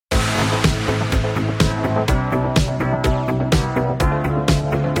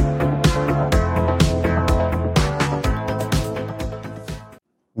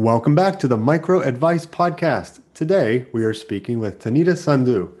Welcome back to the Micro Advice Podcast. Today, we are speaking with Tanita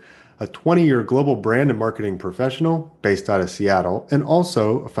Sandhu, a 20-year global brand and marketing professional based out of Seattle, and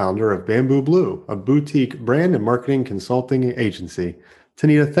also a founder of Bamboo Blue, a boutique brand and marketing consulting agency.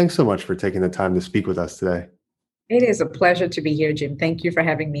 Tanita, thanks so much for taking the time to speak with us today. It is a pleasure to be here, Jim. Thank you for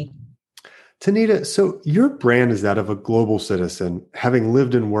having me. Tanita, so your brand is that of a global citizen, having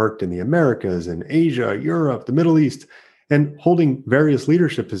lived and worked in the Americas and Asia, Europe, the Middle East, and holding various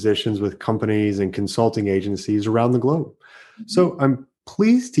leadership positions with companies and consulting agencies around the globe. So I'm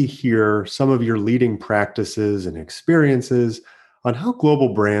pleased to hear some of your leading practices and experiences on how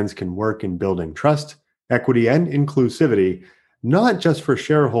global brands can work in building trust, equity, and inclusivity, not just for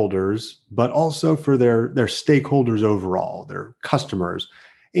shareholders, but also for their stakeholders overall, their customers,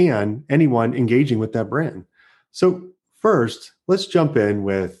 and anyone engaging with that brand. So first, let's jump in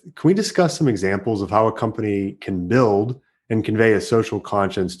with, can we discuss some examples of how a company can build and convey a social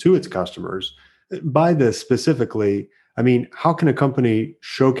conscience to its customers? By this specifically, I mean, how can a company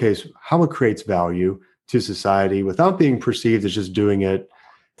showcase how it creates value to society without being perceived as just doing it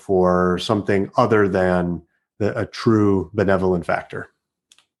for something other than a true benevolent factor?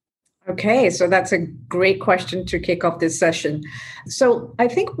 Okay, so that's a great question to kick off this session. So I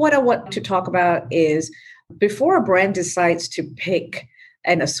think what I want to talk about is before a brand decides to pick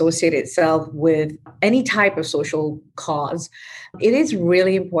and associate itself with any type of social cause, it is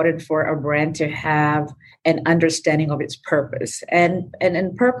really important for a brand to have an understanding of its purpose. And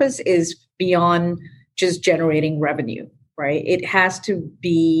purpose is beyond just generating revenue, right? It has to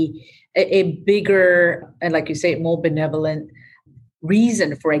be a bigger, and like you say, more benevolent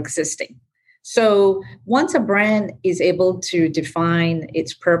reason for existing. So once a brand is able to define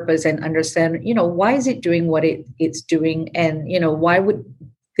its purpose and understand, why is it doing what it's doing, and why would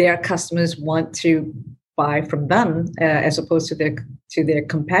their customers want to buy from them as opposed to their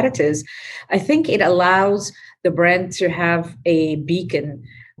competitors, I think it allows the brand to have a beacon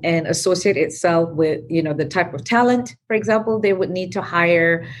and associate itself with, the type of talent, for example, they would need to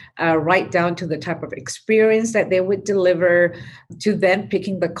hire, right down to the type of experience that they would deliver, to then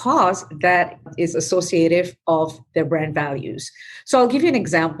picking the cause that is associative of their brand values. So I'll give you an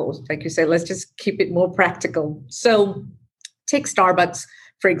example. Like you said, let's just keep it more practical. So take Starbucks,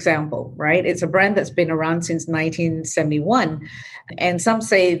 for example, right? It's a brand that's been around since 1971. And some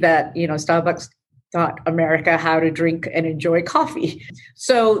say that, Starbucks taught America how to drink and enjoy coffee.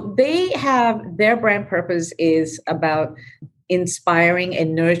 So they have, their brand purpose is about inspiring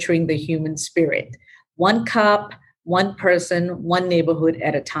and nurturing the human spirit. One cup, one person, one neighborhood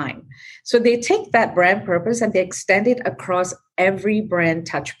at a time. So they take that brand purpose and they extend it across every brand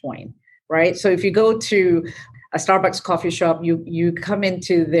touch point, right? So if you go to a Starbucks coffee shop, you come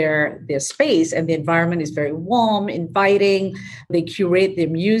into their space and the environment is very warm, inviting. They curate their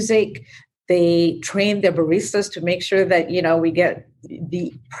music. They train their baristas to make sure that, we get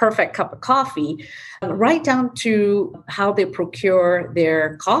the perfect cup of coffee, right down to how they procure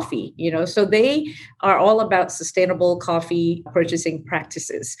their coffee, So they are all about sustainable coffee purchasing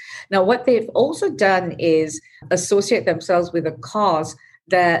practices. Now, what they've also done is associate themselves with a cause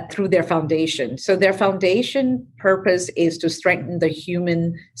that through their foundation. So their foundation purpose is to strengthen the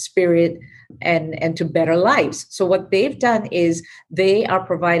human spirit and to better lives. So what they've done is they are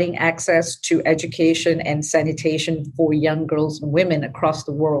providing access to education and sanitation for young girls and women across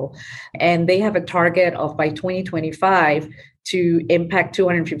the world. And they have a target of by 2025 to impact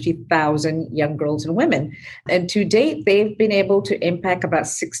 250,000 young girls and women. And to date, they've been able to impact about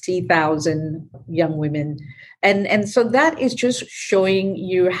 60,000 young women. And so that is just showing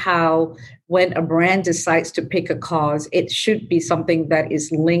you how when a brand decides to pick a cause, it should be something that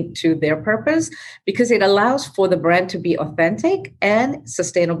is linked to their purpose, because it allows for the brand to be authentic and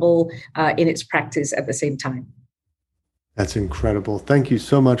sustainable in its practice at the same time. That's incredible. Thank you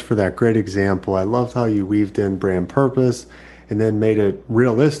so much for that great example. I loved how you weaved in brand purpose and then made it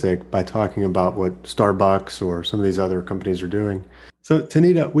realistic by talking about what Starbucks or some of these other companies are doing. So,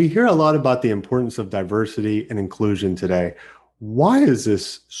 Tanita, we hear a lot about the importance of diversity and inclusion today. Why is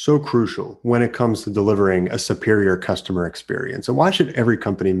this so crucial when it comes to delivering a superior customer experience? And why should every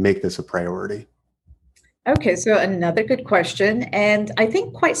company make this a priority? Okay, so another good question. And I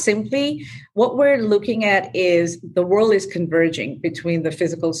think quite simply, what we're looking at is the world is converging between the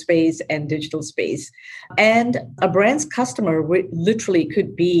physical space and digital space. And a brand's customer literally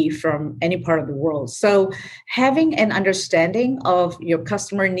could be from any part of the world. So having an understanding of your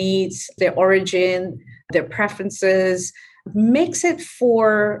customer needs, their origin, their preferences, makes it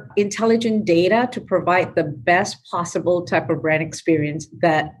for intelligent data to provide the best possible type of brand experience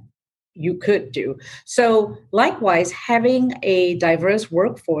that you could do. So likewise, having a diverse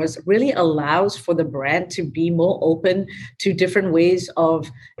workforce really allows for the brand to be more open to different ways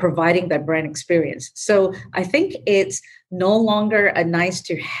of providing that brand experience. So I think it's no longer a nice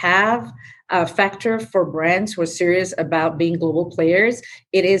to have factor for brands who are serious about being global players.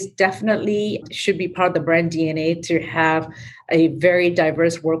 It is definitely should be part of the brand DNA to have a very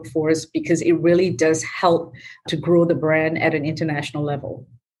diverse workforce because it really does help to grow the brand at an international level.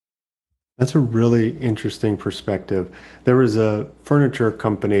 That's a really interesting perspective. There was a furniture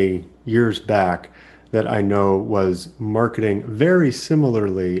company years back that I know was marketing very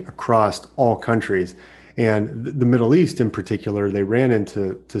similarly across all countries. And the Middle East in particular, they ran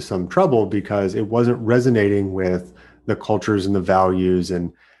into some trouble because it wasn't resonating with the cultures and the values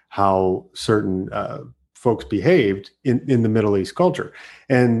and how certain folks behaved in the Middle East culture.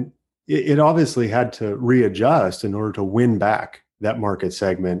 And it obviously had to readjust in order to win back that market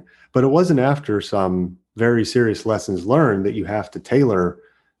segment. But it wasn't after some very serious lessons learned that you have to tailor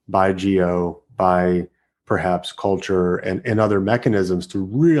by geo, by perhaps culture and other mechanisms to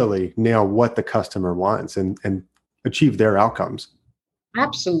really nail what the customer wants and achieve their outcomes.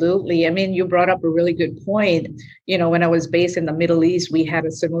 Absolutely. I mean, you brought up a really good point. You know, when I was based in the Middle East, we had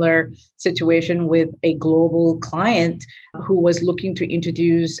a similar situation with a global client who was looking to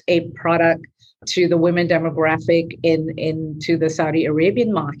introduce a product to the women demographic into the Saudi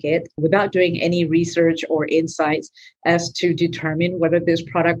Arabian market without doing any research or insights as to determine whether this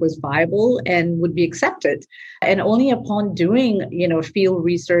product was viable and would be accepted. And only upon doing, field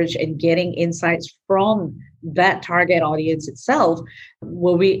research and getting insights from that target audience itself,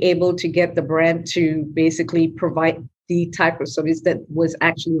 were we able to get the brand to basically provide the type of service that was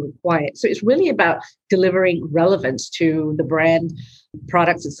actually required. So it's really about delivering relevance to the brand,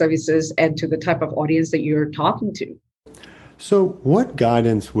 products and services, and to the type of audience that you're talking to. So what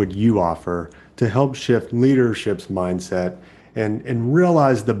guidance would you offer to help shift leadership's mindset and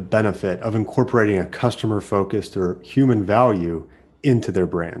realize the benefit of incorporating a customer-focused or human value into their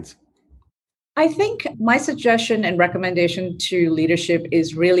brands? I think my suggestion and recommendation to leadership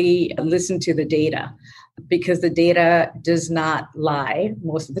is really listen to the data because the data does not lie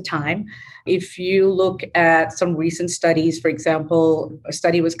most of the time. If you look at some recent studies, for example, a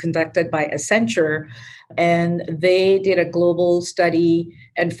study was conducted by Accenture and they did a global study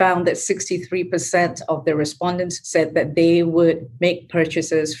and found that 63% of the respondents said that they would make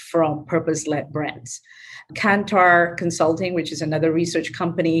purchases from purpose-led brands. Kantar Consulting, which is another research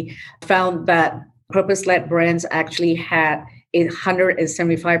company, found that purpose-led brands actually had a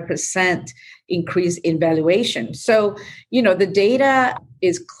 175% increase in valuation. So, the data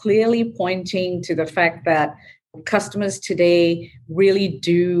is clearly pointing to the fact that customers today really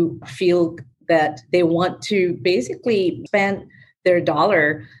do feel that they want to basically spend their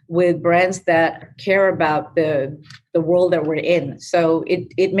dollar with brands that care about the world that we're in. So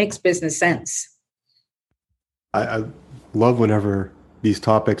it makes business sense. I love whenever these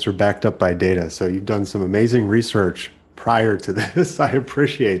topics are backed up by data. So you've done some amazing research prior to this. I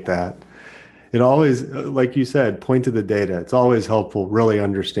appreciate that. It always, like you said, point to the data. It's always helpful, really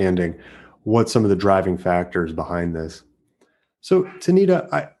understanding what some of the driving factors behind this. So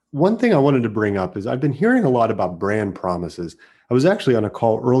Tanita, one thing I wanted to bring up is I've been hearing a lot about brand promises. I was actually on a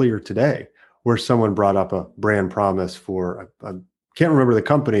call earlier today where someone brought up a brand promise for, I can't remember the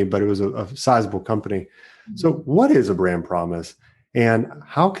company, but it was a sizable company. So what is a brand promise and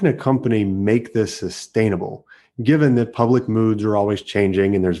how can a company make this sustainable, given that public moods are always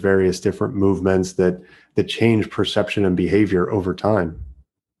changing and there's various different movements that change perception and behavior over time?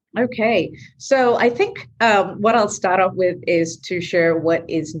 Okay, so I think what I'll start off with is to share what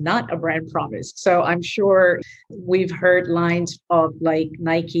is not a brand promise. So I'm sure we've heard lines of like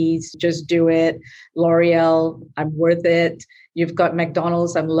Nike's, just do it, L'Oreal, I'm worth it. You've got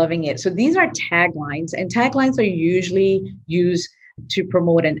McDonald's, I'm loving it. So these are taglines, and taglines are usually used to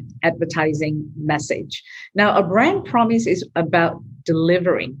promote an advertising message. Now, a brand promise is about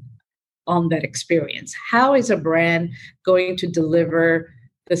delivering on that experience. How is a brand going to deliver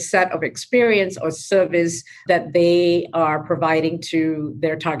the set of experience or service that they are providing to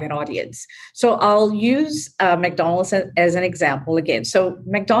their target audience? So I'll use McDonald's as an example again. So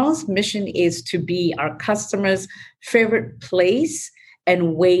McDonald's mission is to be our customers' favorite place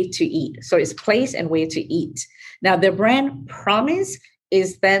and way to eat. So it's place and way to eat. Now, the brand promise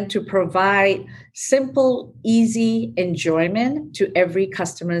is then to provide simple, easy enjoyment to every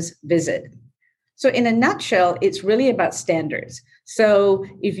customer's visit. So in a nutshell, it's really about standards. So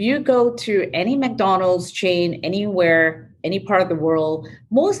if you go to any McDonald's chain anywhere any part of the world,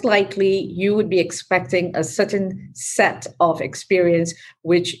 most likely you would be expecting a certain set of experience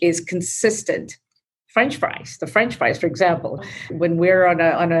which is consistent. The French fries, for example, when we're on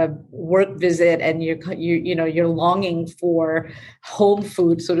a work visit and you're longing for home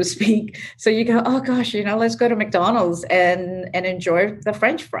food, so to speak. So you go, oh gosh, let's go to McDonald's and enjoy the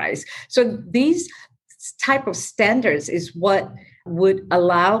French fries. So these type of standards is what would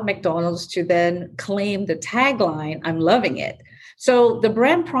allow McDonald's to then claim the tagline, I'm loving it. So the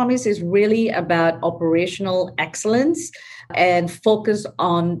brand promise is really about operational excellence and focus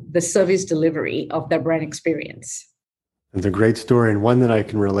on the service delivery of their brand experience. It's a great story and one that I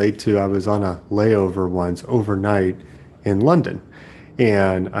can relate to. I was on a layover once overnight in London,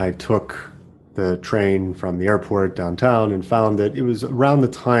 and I took the train from the airport downtown and found that it was around the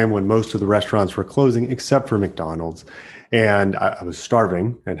time when most of the restaurants were closing except for McDonald's. And I was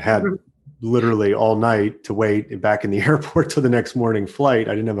starving and had literally all night to wait back in the airport to the next morning flight.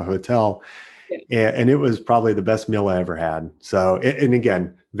 I didn't have a hotel. And it was probably the best meal I ever had. So, and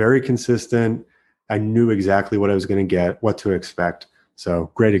again, very consistent. I knew exactly what I was going to get, what to expect.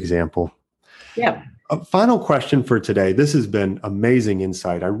 So great example. Yeah. A final question for today. This has been amazing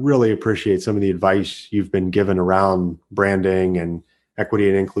insight. I really appreciate some of the advice you've been given around branding and equity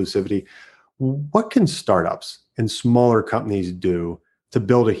and inclusivity. What can startups and smaller companies do to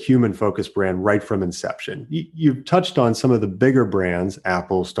build a human-focused brand right from inception? You've touched on some of the bigger brands,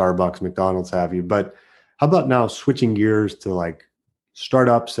 Apple, Starbucks, McDonald's have you, but how about now switching gears to like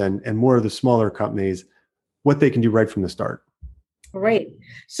startups and more of the smaller companies, what they can do right from the start? Right.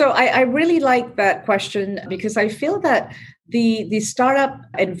 So I really like that question because I feel that the startup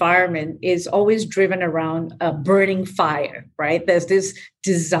environment is always driven around a burning fire, right? There's this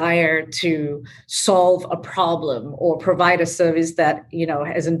desire to solve a problem or provide a service that,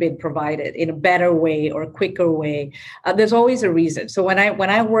 hasn't been provided in a better way or a quicker way. There's always a reason. So when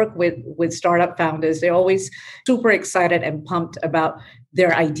I work with startup founders, they're always super excited and pumped about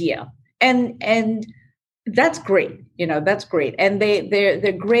their idea. And that's great. That's great. And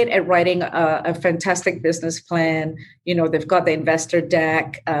they're great at writing a fantastic business plan. They've got the investor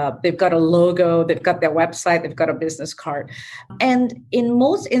deck, they've got a logo, they've got their website, they've got a business card. And in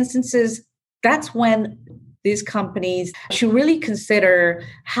most instances, that's when these companies should really consider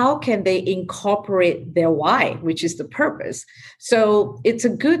how can they incorporate their why, which is the purpose. So it's a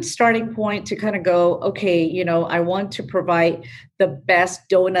good starting point to kind of go, okay, I want to provide the best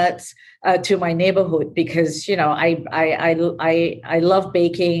donuts to my neighborhood because I love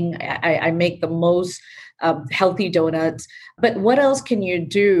baking. I make the most healthy donuts. But what else can you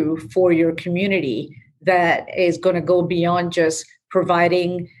do for your community that is going to go beyond just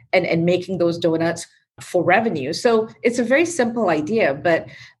providing and making those donuts for revenue? So it's a very simple idea, but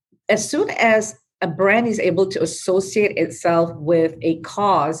as soon as a brand is able to associate itself with a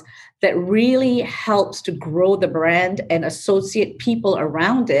cause that really helps to grow the brand and associate people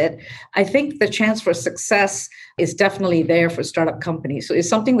around it, I think the chance for success is definitely there for startup companies. So it's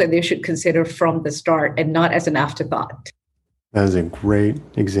something that they should consider from the start and not as an afterthought. That is a great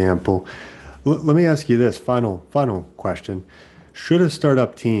example. Let me ask you this final question. Should a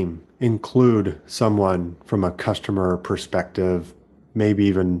startup team include someone from a customer perspective, maybe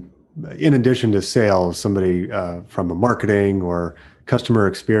even in addition to sales, somebody from a marketing or customer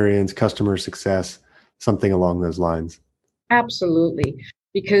experience, customer success, something along those lines? Absolutely,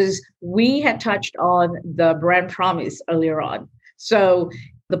 because we had touched on the brand promise earlier on. So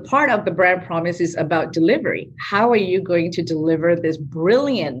the part of the brand promise is about delivery. How are you going to deliver this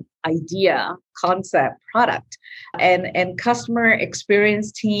brilliant idea, concept, product? And customer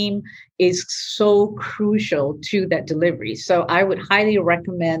experience team is so crucial to that delivery. So I would highly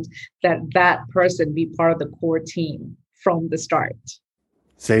recommend that person be part of the core team from the start.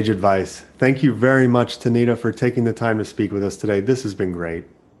 Sage advice. Thank you very much, Tanita, for taking the time to speak with us today. This has been great.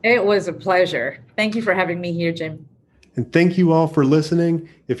 It was a pleasure. Thank you for having me here, Jim. And thank you all for listening.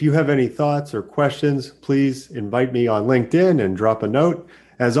 If you have any thoughts or questions, please invite me on LinkedIn and drop a note.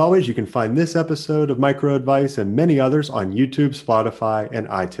 As always, you can find this episode of Micro Advice and many others on YouTube, Spotify, and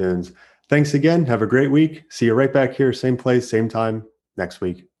iTunes. Thanks again. Have a great week. See you right back here, same place, same time next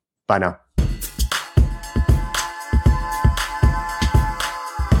week. Bye now.